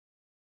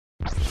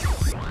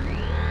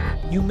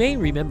You may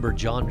remember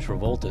John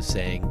Travolta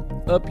saying,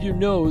 "Up your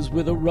nose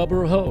with a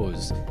rubber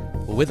hose."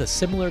 Well, with a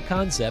similar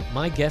concept,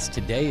 my guest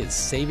today is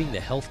saving the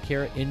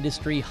healthcare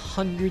industry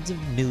hundreds of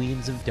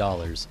millions of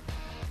dollars.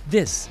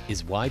 This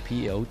is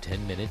YPO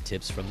 10-Minute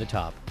Tips from the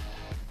Top.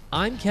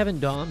 I'm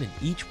Kevin Dahm, and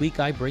each week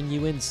I bring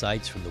you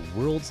insights from the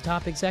world's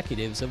top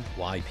executives of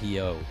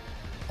YPO.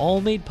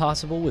 All made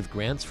possible with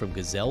grants from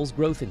Gazelle's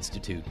Growth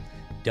Institute,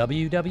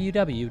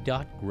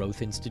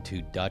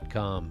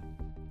 www.growthinstitute.com.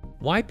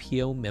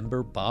 YPO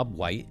member Bob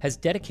White has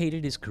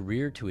dedicated his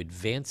career to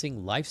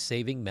advancing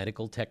life-saving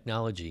medical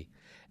technology.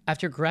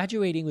 After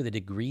graduating with a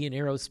degree in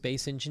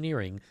aerospace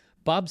engineering,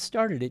 Bob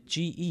started at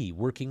GE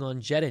working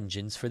on jet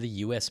engines for the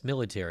U.S.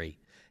 military.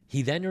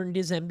 He then earned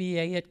his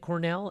MBA at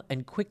Cornell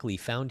and quickly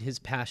found his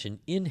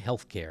passion in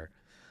healthcare.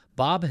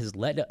 Bob has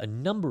led a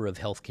number of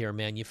healthcare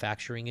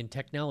manufacturing and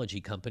technology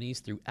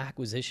companies through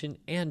acquisition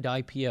and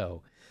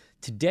IPO.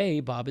 Today,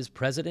 Bob is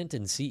president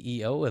and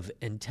CEO of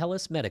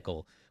Entellus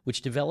Medical,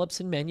 which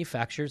develops and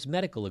manufactures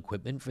medical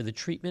equipment for the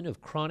treatment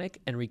of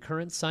chronic and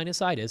recurrent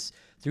sinusitis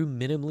through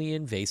minimally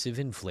invasive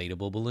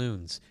inflatable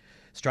balloons.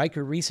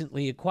 Stryker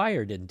recently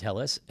acquired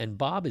Entellus, and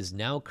Bob is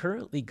now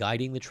currently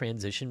guiding the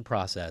transition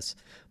process.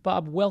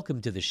 Bob,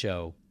 welcome to the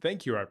show.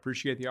 Thank you. I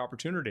appreciate the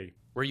opportunity.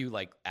 Were you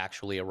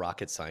actually a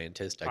rocket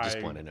scientist? I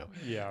just want to know.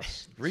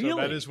 Yes. Really? So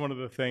that is one of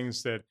the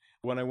things that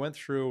when I went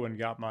through and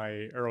got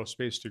my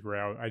aerospace degree,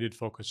 I did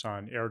focus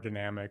on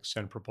aerodynamics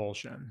and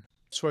propulsion.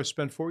 So I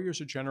spent 4 years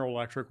at General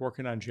Electric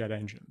working on jet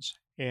engines.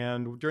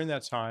 And during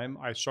that time,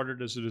 I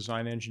started as a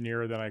design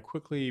engineer. Then I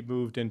quickly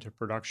moved into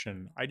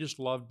production. I just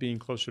loved being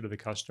closer to the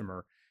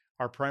customer.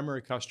 Our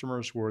primary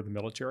customers were the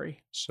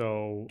military.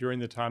 So during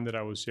the time that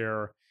I was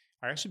there,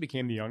 I actually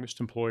became the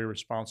youngest employee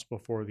responsible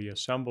for the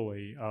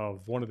assembly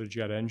of one of the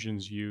jet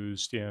engines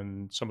used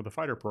in some of the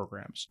fighter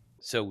programs.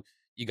 So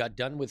you got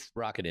done with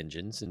rocket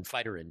engines and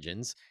fighter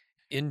engines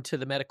into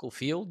the medical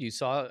field. You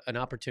saw an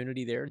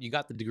opportunity there. You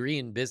got the degree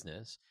in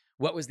business.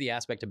 What was the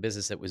aspect of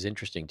business that was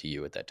interesting to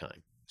you at that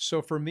time?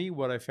 So for me,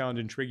 what I found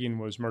intriguing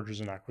was mergers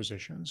and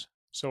acquisitions.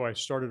 So I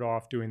started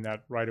off doing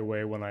that right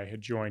away when I had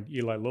joined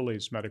Eli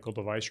Lilly's medical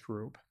device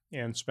group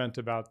and spent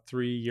about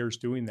 3 years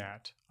doing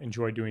that.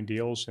 Enjoyed doing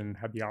deals and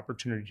had the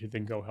opportunity to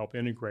then go help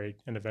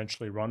integrate and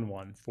eventually run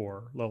one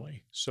for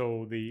Lilly.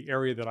 So the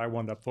area that I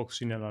wound up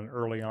focusing in on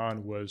early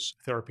on was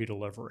therapy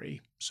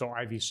delivery. So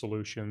IV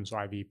solutions,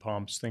 IV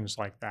pumps, things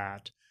like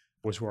that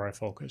was where I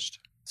focused.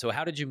 So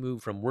how did you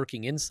move from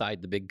working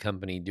inside the big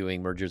company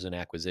doing mergers and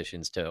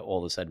acquisitions to all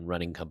of a sudden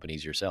running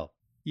companies yourself?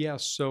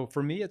 Yes. So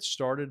for me, it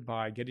started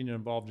by getting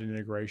involved in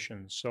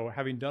integration. So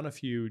having done a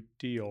few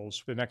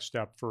deals, the next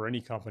step for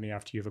any company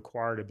after you've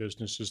acquired a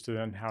business is to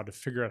then how to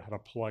figure out how to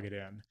plug it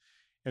in.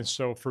 And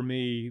so for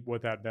me,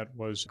 what that meant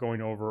was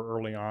going over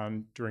early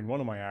on during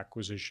one of my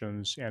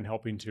acquisitions and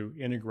helping to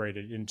integrate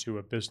it into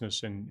a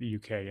business in the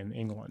UK and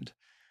England.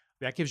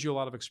 That gives you a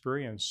lot of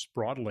experience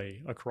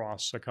broadly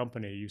across a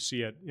company. You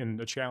see it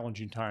in a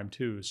challenging time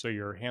too. So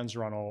your hands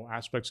are on all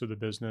aspects of the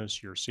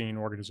business. You're seeing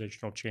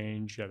organizational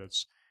change at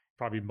its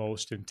probably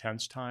most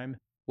intense time.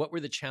 What were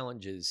the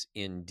challenges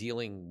in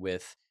dealing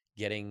with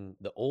getting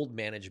the old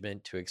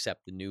management to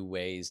accept the new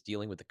ways,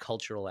 dealing with the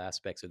cultural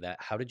aspects of that?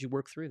 How did you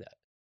work through that?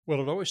 Well,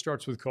 it always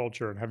starts with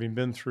culture. And having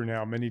been through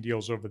now many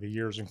deals over the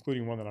years,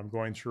 including one that I'm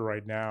going through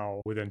right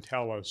now with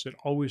Entellus, it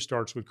always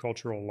starts with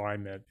cultural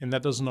alignment. And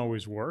that doesn't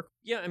always work.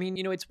 Yeah,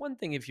 it's one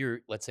thing if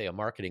you're, let's say, a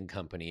marketing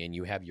company and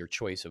you have your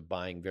choice of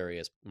buying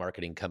various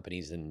marketing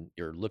companies and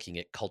you're looking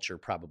at culture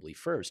probably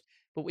first.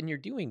 But when you're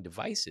doing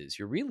devices,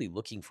 you're really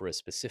looking for a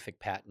specific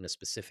patent, a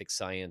specific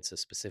science, a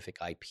specific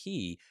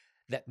IP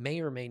that may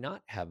or may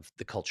not have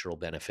the cultural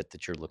benefit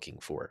that you're looking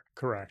for.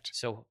 Correct.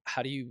 So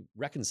how do you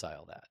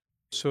reconcile that?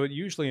 So it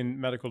usually in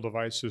medical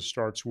devices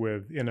starts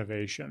with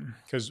innovation,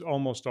 because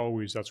almost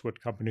always that's what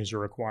companies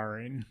are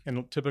acquiring.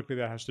 And typically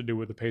that has to do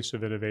with the pace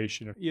of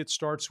innovation. It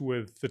starts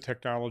with the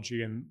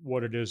technology and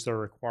what it is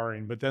they're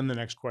acquiring. But then the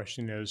next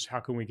question is,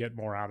 how can we get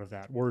more out of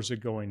that? Where is it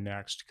going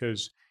next?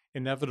 Because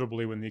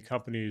inevitably when the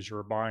companies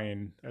are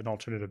buying an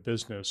alternative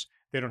business,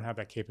 they don't have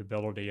that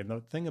capability. And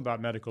the thing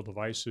about medical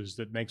devices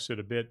that makes it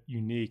a bit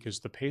unique is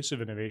the pace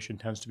of innovation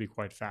tends to be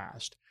quite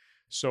fast.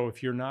 So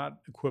if you're not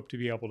equipped to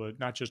be able to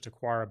not just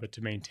acquire, but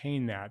to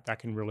maintain that, that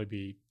can really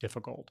be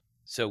difficult.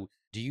 So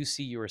do you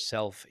see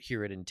yourself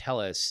here at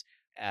Entellus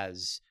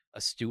as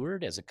a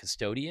steward, as a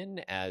custodian,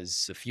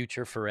 as a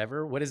future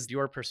forever? What is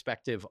your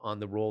perspective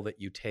on the role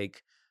that you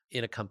take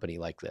in a company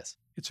like this?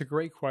 It's a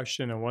great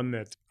question and one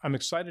that I'm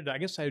excited. I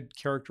guess I'd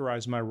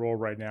characterize my role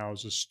right now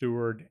as a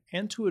steward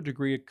and to a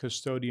degree a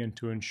custodian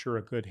to ensure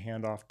a good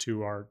handoff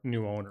to our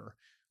new owner.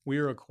 We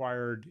were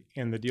acquired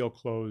and the deal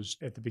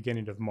closed at the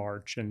beginning of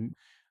March, and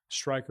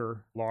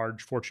Stryker,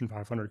 large Fortune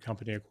 500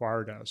 company,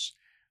 acquired us.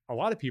 A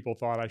lot of people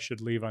thought I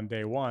should leave on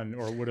day one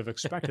or would have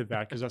expected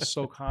that because that's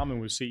so common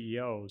with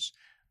CEOs.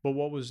 But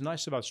what was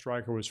nice about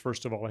Stryker was,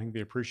 first of all, I think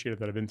they appreciated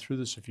that I've been through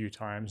this a few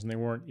times and they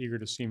weren't eager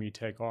to see me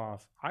take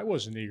off. I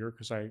wasn't eager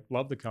because I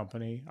love the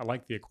company. I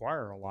like the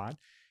acquirer a lot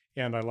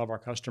and I love our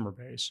customer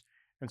base.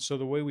 And so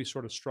the way we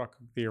sort of struck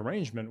the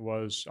arrangement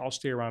was I'll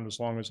stay around as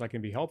long as I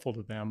can be helpful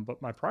to them,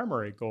 but my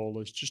primary goal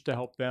is just to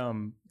help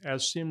them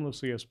as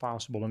seamlessly as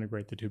possible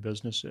integrate the two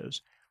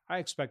businesses. I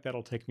expect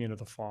that'll take me into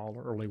the fall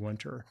or early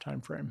winter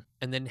timeframe.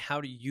 And then how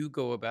do you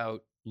go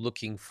about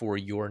looking for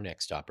your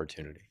next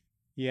opportunity?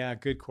 Yeah,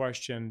 good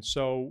question.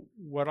 So,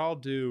 what I'll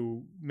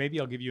do, maybe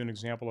I'll give you an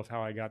example of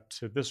how I got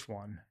to this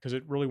one, because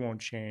it really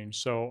won't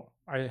change. So,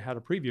 I had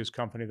a previous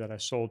company that I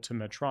sold to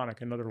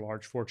Medtronic, another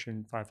large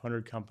Fortune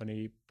 500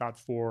 company, about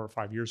 4 or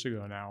 5 years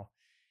ago now.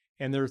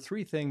 And there are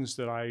three things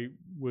that I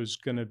was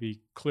going to be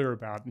clear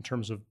about in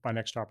terms of my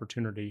next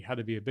opportunity: how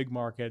to be a big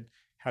market,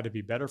 how to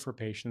be better for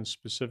patients,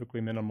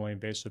 specifically minimally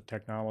invasive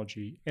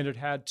technology, and it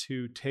had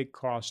to take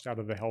cost out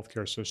of the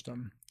healthcare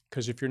system.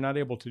 Because if you're not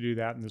able to do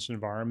that in this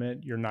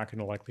environment, you're not going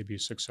to likely be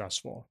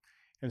successful.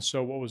 And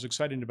so, what was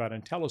exciting about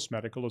Entellus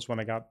Medical is when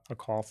I got a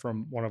call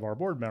from one of our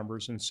board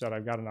members and said,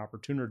 I've got an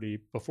opportunity.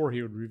 Before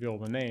he would reveal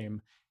the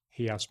name,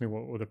 he asked me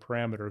what were the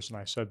parameters. And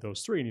I said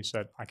those three. And he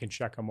said, I can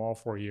check them all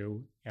for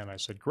you. And I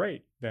said,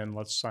 great. Then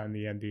let's sign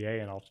the NDA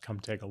and I'll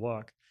come take a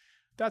look.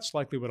 That's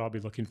likely what I'll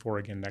be looking for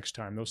again next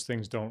time. Those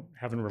things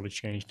haven't really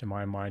changed in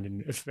my mind.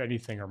 And if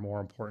anything, are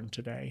more important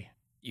today.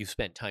 You've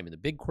spent time in the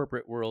big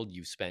corporate world,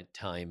 you've spent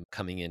time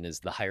coming in as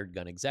the hired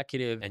gun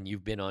executive, and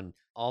you've been on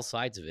all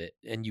sides of it,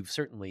 and you've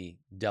certainly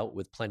dealt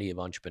with plenty of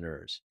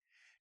entrepreneurs.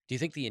 Do you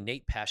think the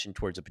innate passion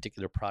towards a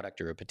particular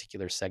product or a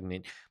particular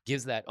segment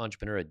gives that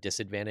entrepreneur a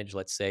disadvantage,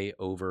 let's say,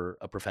 over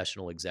a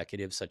professional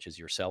executive such as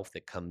yourself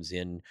that comes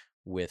in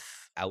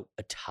without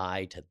a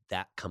tie to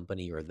that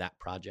company or that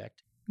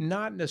project?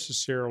 Not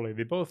necessarily.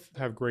 They both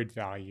have great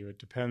value. It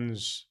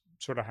depends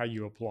sort of how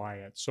you apply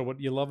it. So what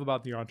you love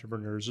about the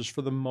entrepreneurs is,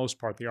 for the most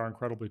part, they are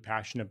incredibly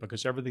passionate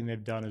because everything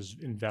they've done is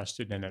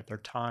invested in it. Their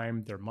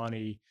time, their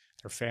money,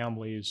 their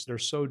families, they're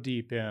so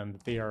deep in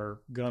that they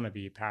are going to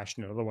be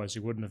passionate. Otherwise, they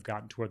wouldn't have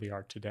gotten to where they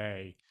are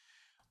today.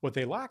 What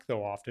they lack,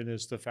 though, often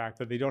is the fact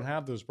that they don't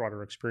have those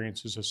broader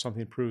experiences as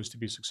something proves to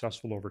be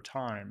successful over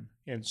time.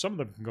 And some of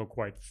them can go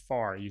quite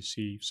far. You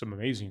see some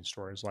amazing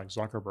stories like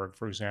Zuckerberg,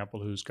 for example,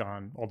 who's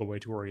gone all the way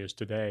to where he is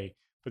today.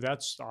 But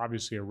that's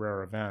obviously a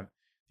rare event.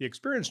 The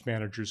experienced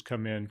managers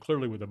come in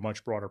clearly with a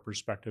much broader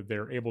perspective.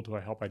 They're able to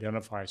help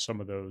identify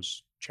some of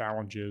those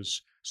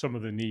challenges, some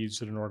of the needs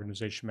that an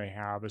organization may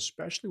have,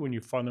 especially when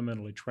you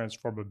fundamentally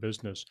transform a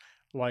business,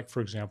 like, for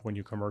example, when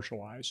you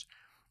commercialize.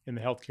 In the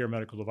healthcare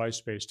medical device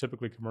space,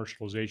 typically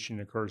commercialization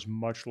occurs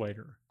much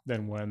later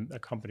than when a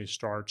company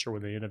starts or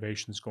when the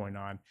innovation is going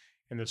on,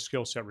 and the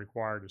skill set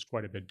required is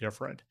quite a bit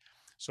different.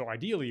 So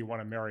ideally, you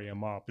want to marry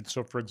them up. And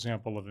so, for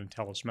example, at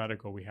Entellus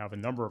Medical, we have a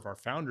number of our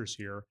founders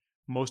here.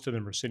 Most of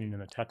them are sitting in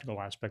the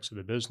technical aspects of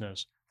the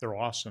business. They're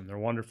awesome. They're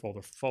wonderful.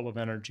 They're full of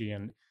energy,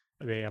 and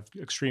they have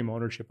extreme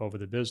ownership over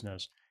the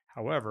business.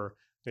 However,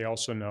 they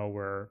also know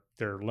where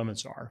their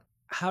limits are.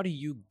 How do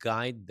you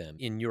guide them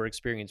in your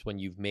experience when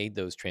you've made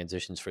those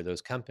transitions for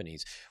those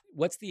companies?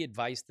 What's the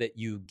advice that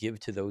you give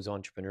to those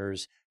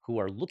entrepreneurs who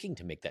are looking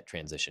to make that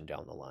transition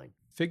down the line?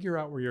 Figure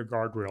out where your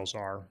guardrails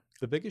are.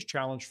 The biggest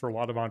challenge for a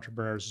lot of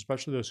entrepreneurs,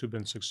 especially those who've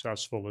been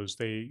successful, is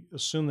they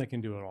assume they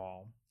can do it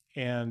all.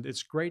 And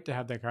it's great to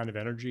have that kind of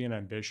energy and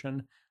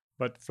ambition,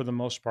 but for the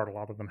most part, a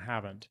lot of them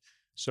haven't.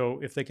 So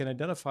if they can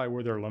identify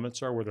where their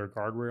limits are, where their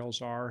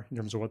guardrails are in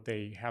terms of what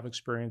they have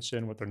experience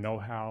in, what their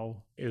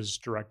know-how is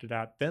directed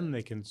at, then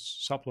they can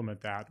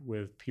supplement that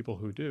with people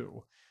who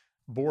do.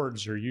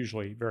 Boards are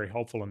usually very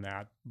helpful in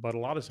that, but a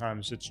lot of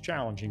times it's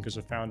challenging because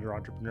a founder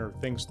entrepreneur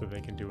thinks that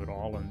they can do it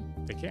all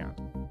and they can't.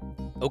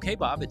 Okay,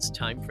 Bob, it's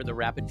time for the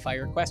rapid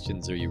fire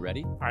questions. Are you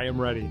ready? I am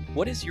ready.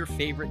 What is your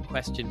favorite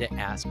question to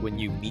ask when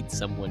you meet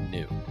someone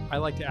new? I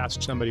like to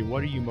ask somebody,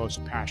 what are you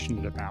most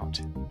passionate about?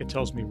 It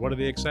tells me, what are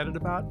they excited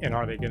about? And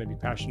are they going to be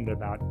passionate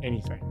about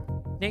anything?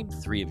 Name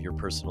 3 of your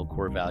personal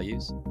core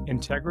values.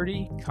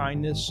 Integrity,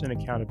 kindness, and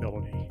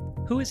accountability.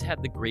 Who has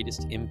had the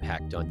greatest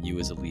impact on you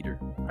as a leader?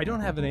 I don't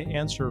have an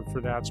answer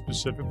for that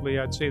specifically.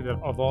 I'd say that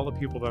of all the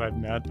people that I've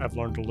met, I've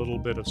learned a little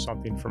bit of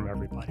something from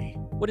everybody.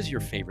 What is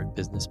your favorite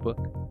business book?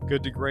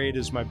 Good to Great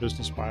is my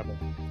business Bible.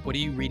 What are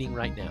you reading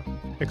right now?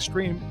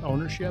 Extreme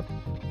Ownership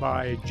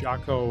by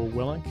Jocko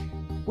Willink.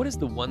 What is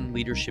the one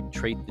leadership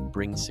trait that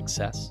brings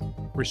success?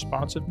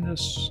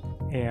 Responsiveness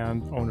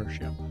and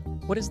ownership.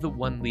 What is the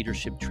one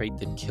leadership trait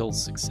that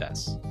kills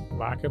success?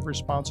 Lack of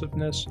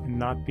responsiveness and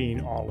not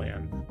being all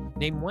in.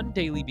 Name one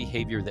daily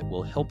behavior that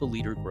will help a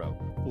leader grow.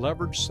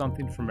 Leverage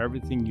something from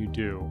everything you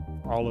do,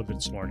 all of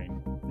its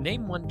learning.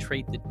 Name one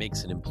trait that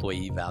makes an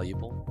employee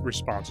valuable.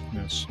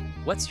 Responsiveness.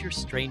 What's your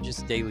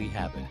strangest daily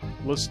habit?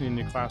 Listening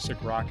to classic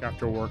rock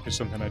after work is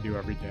something I do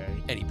every day.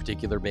 Any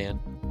particular band?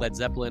 Led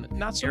Zeppelin?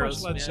 Not so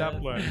much Led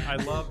Zeppelin. I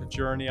love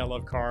Journey, I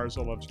love Cars,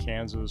 I love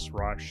Kansas,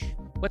 Rush.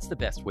 What's the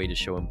best way to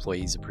show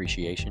employees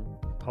appreciation?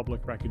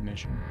 Public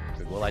recognition.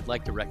 Good. Well, I'd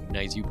like to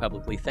recognize you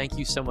publicly. Thank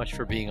you so much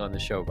for being on the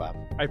show, Bob.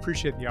 I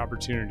appreciate the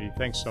opportunity.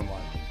 Thanks so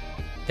much.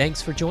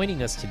 Thanks for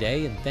joining us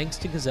today, and thanks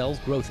to Gazelle's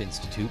Growth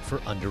Institute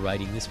for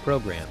underwriting this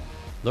program.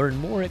 Learn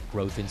more at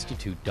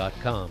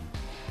growthinstitute.com.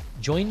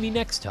 Join me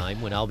next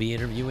time when I'll be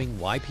interviewing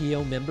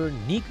YPO member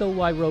Nico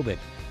Wyrobic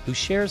who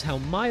shares how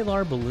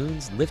Mylar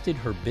balloons lifted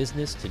her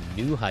business to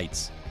new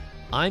heights.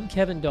 I'm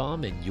Kevin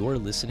Daum, and you're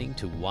listening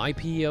to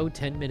YPO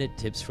 10-Minute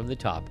Tips from the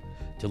Top.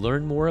 To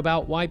learn more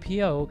about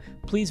YPO,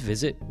 please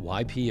visit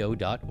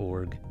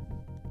ypo.org.